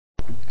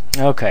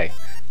Okay,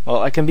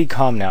 well I can be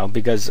calm now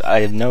because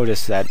I have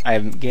noticed that I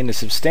have gained a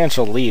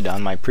substantial lead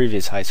on my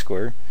previous high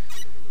score.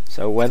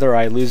 So whether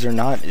I lose or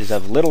not is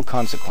of little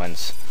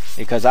consequence,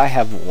 because I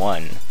have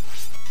won.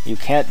 You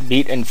can't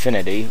beat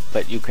infinity,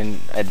 but you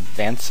can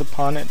advance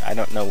upon it. I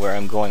don't know where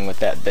I'm going with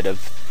that bit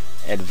of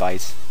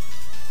advice.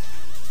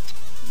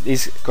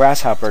 These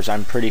grasshoppers,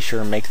 I'm pretty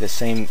sure, make the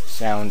same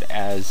sound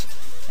as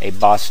a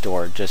boss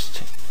door, just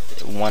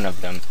one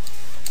of them.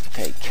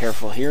 Okay,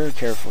 careful here,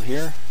 careful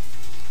here.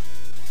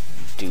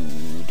 Do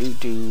do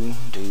do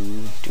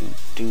do do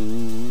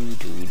do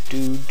do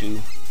do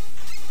do.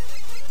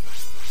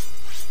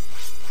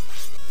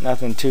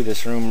 Nothing to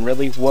this room,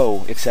 really.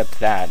 Whoa, except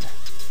that.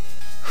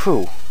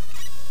 Whew.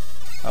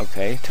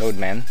 Okay,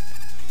 Toadman.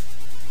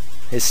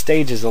 His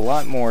stage is a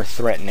lot more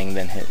threatening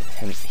than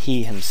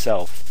he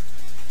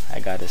himself, I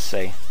gotta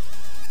say.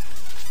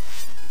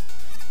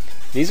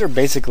 These are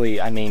basically,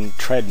 I mean,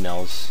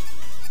 treadmills,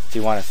 if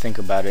you want to think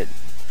about it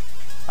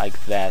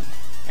like that.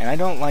 And I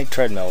don't like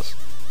treadmills.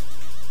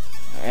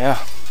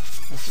 Yeah,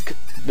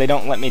 they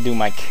don't let me do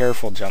my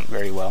careful jump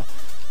very well.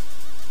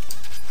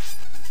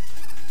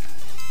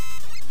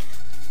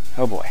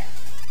 Oh boy.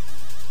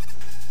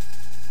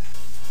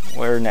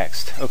 Where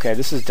next? Okay,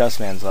 this is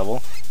Dustman's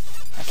level.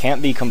 I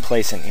can't be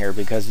complacent here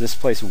because this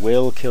place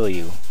will kill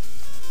you.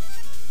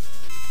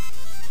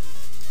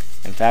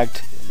 In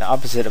fact, the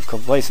opposite of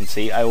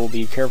complacency, I will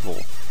be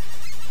careful.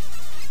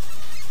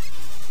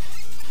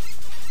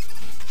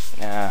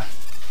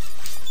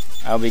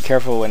 I'll be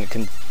careful when it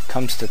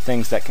comes to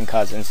things that can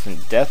cause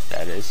instant death,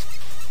 that is.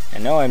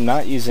 And no, I'm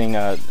not using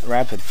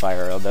rapid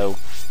fire, although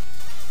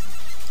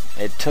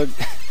it took...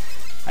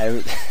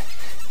 I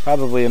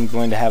probably am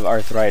going to have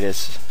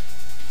arthritis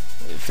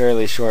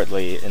fairly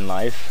shortly in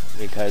life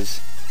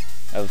because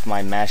of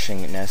my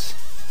mashingness.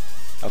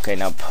 Okay,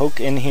 now poke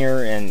in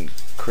here and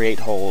create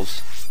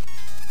holes.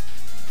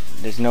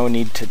 There's no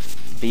need to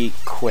be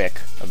quick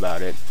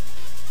about it.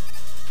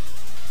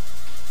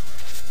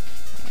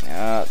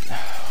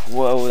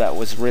 Whoa, that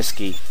was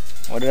risky.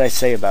 What did I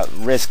say about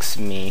risks,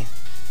 me?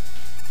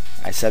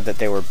 I said that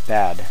they were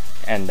bad,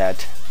 and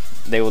that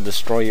they will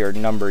destroy your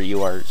number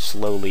you are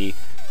slowly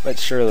but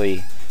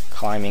surely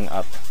climbing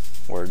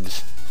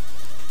upwards.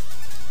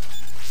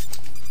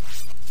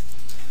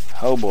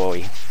 Oh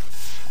boy,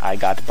 I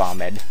got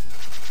bombed.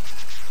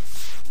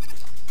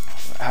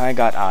 I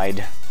got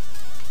eyed.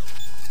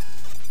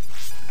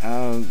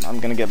 I'm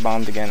gonna get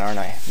bombed again, aren't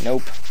I?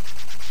 Nope.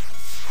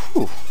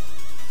 Whew.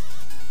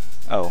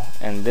 Oh,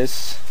 and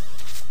this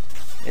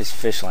is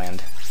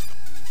Fishland.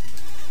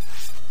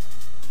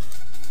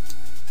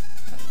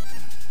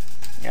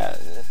 Yeah,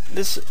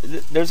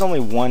 there's only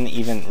one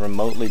even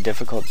remotely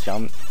difficult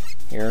jump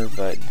here,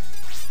 but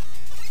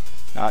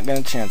not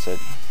gonna chance it.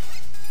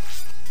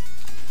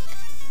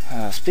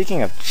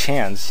 Speaking of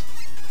chance,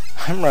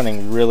 I'm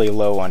running really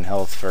low on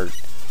health for...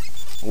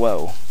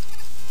 Whoa.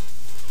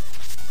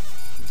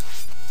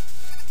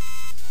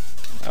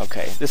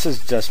 Okay, this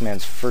is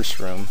Dustman's first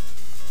room.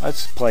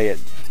 Let's play it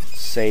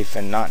safe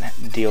and not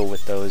deal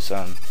with those,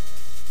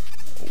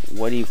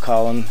 what do you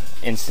call them?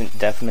 Instant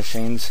death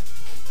machines?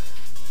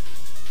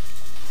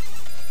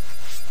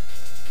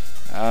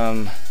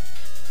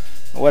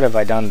 What have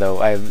I done, though?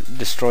 I've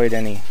destroyed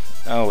any...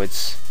 Oh,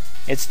 it's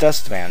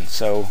Dustman,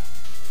 so...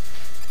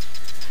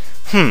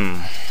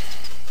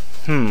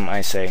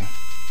 I say.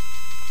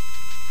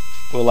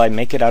 Will I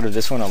make it out of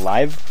this one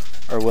alive?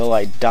 Or will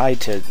I die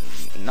to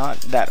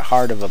not that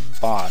hard of a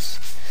boss?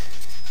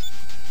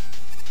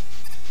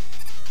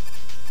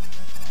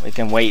 We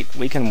can wait.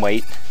 We can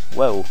wait.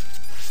 Whoa.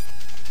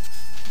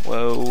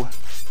 Whoa.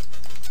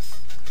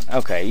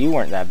 Okay, you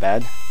weren't that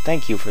bad.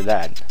 Thank you for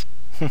that.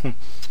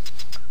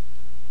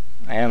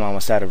 I am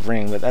almost out of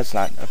ring, but that's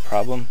not a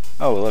problem.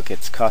 Oh, look,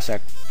 it's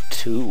Cossack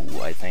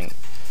 2, I think.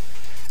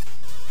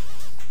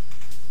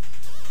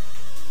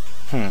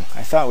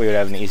 I thought we would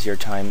have an easier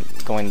time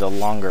going the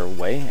longer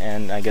way,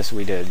 and I guess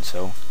we did,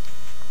 so...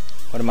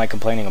 What am I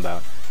complaining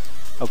about?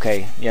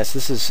 Okay, yes,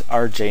 this is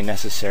RJ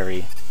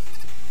necessary.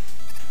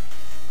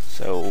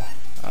 So,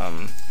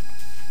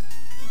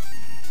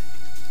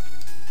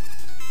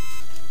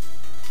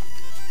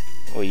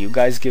 will you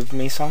guys give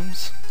me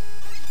sums?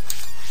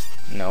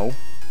 No.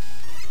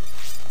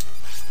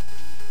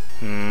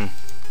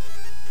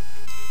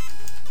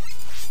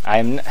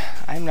 I'm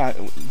not,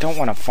 don't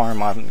want to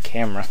farm on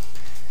camera.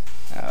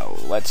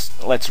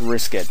 Let's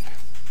risk it.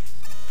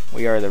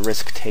 We are the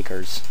risk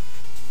takers.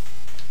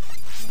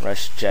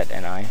 Rush, Jet,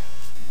 and I.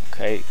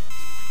 Okay.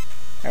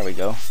 There we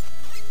go.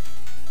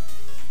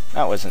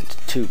 That wasn't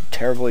too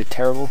terribly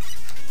terrible.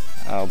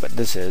 Oh, but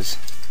this is.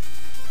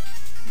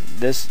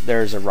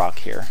 There's a rock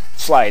here.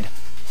 Slide.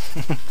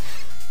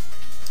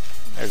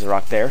 There's a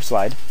rock there.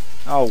 Slide.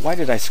 Oh, why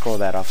did I scroll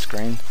that off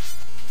screen?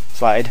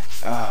 Slide.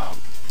 Oh,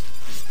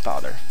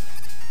 bother.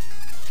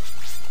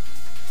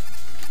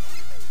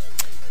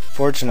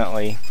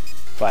 Fortunately,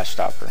 flash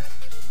stopper.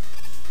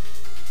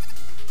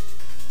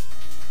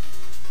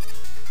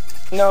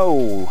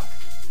 No!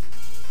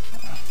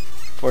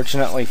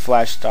 Fortunately,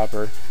 flash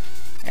stopper,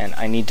 and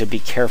I need to be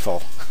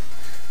careful.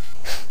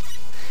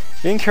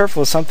 Being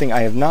careful is something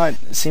I have not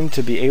seemed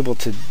to be able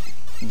to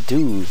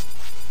do.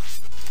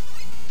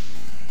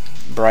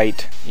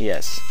 Bright,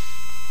 yes.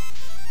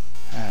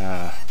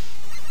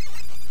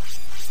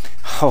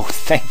 Oh,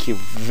 thank you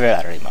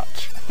very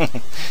much.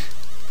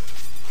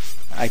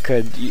 I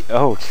could...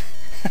 Oh.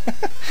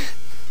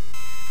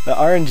 The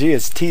RNG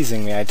is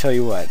teasing me, I tell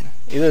you what.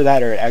 Either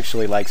that or it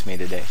actually likes me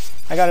today.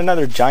 I got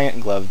another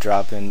giant glove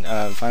drop in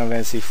Final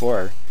Fantasy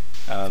IV.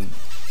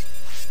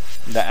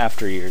 The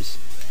after years.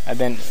 I've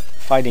been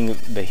fighting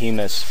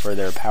behemoths for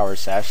their power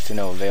sash to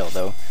no avail,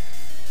 though.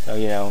 So,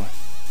 you know,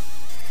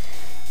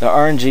 the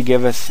RNG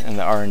giveth and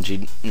the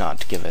RNG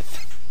not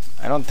giveth.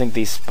 I don't think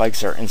these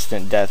spikes are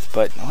instant death,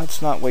 but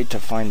let's not wait to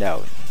find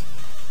out.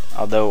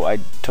 Although I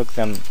took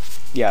them...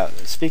 Yeah,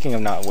 speaking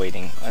of not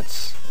waiting,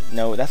 let's...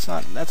 No, that's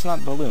not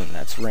balloon,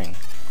 that's ring.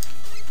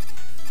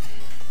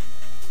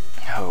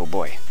 Oh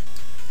boy.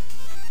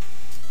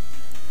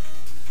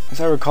 As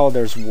I recall,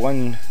 there's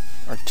 1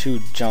 or 2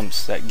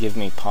 jumps that give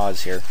me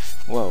pause here.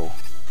 Whoa.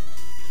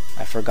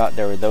 I forgot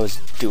there were those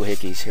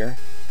doohickeys here.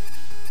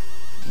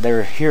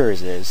 Here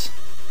it is.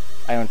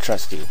 I don't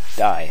trust you.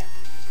 Die.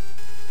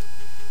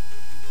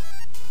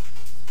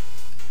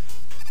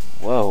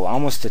 Whoa,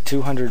 almost to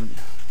 200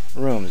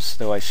 rooms,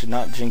 though I should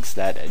not jinx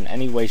that in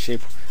any way,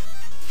 shape,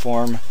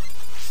 form,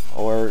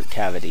 or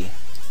cavity.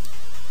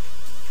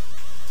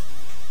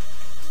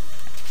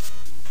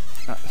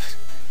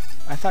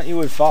 I thought you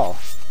would fall.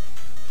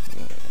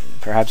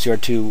 Perhaps you are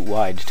too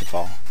wide to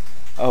fall.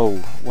 Oh,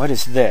 what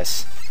is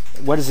this?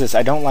 What is this?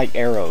 I don't like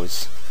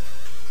arrows.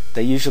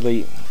 They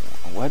usually...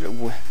 What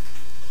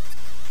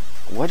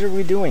are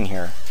we doing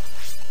here?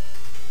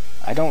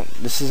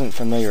 This isn't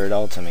familiar at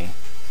all to me.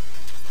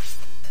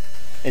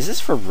 Is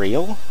this for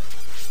real?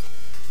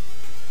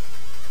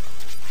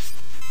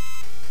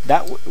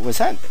 Was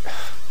that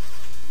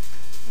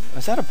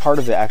a part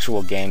of the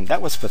actual game?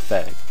 That was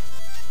pathetic.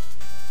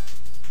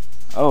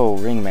 Oh,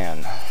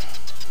 Ringman.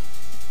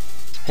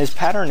 His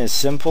pattern is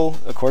simple,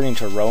 according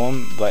to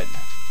Roam, but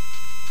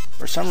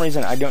for some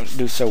reason I don't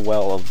do so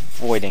well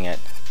avoiding it.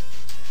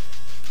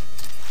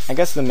 I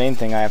guess the main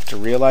thing I have to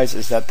realize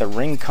is that the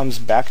ring comes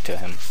back to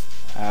him.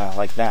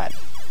 Like that.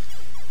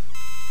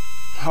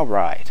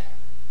 Alright.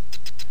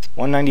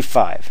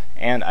 195,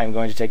 and I'm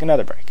going to take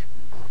another break.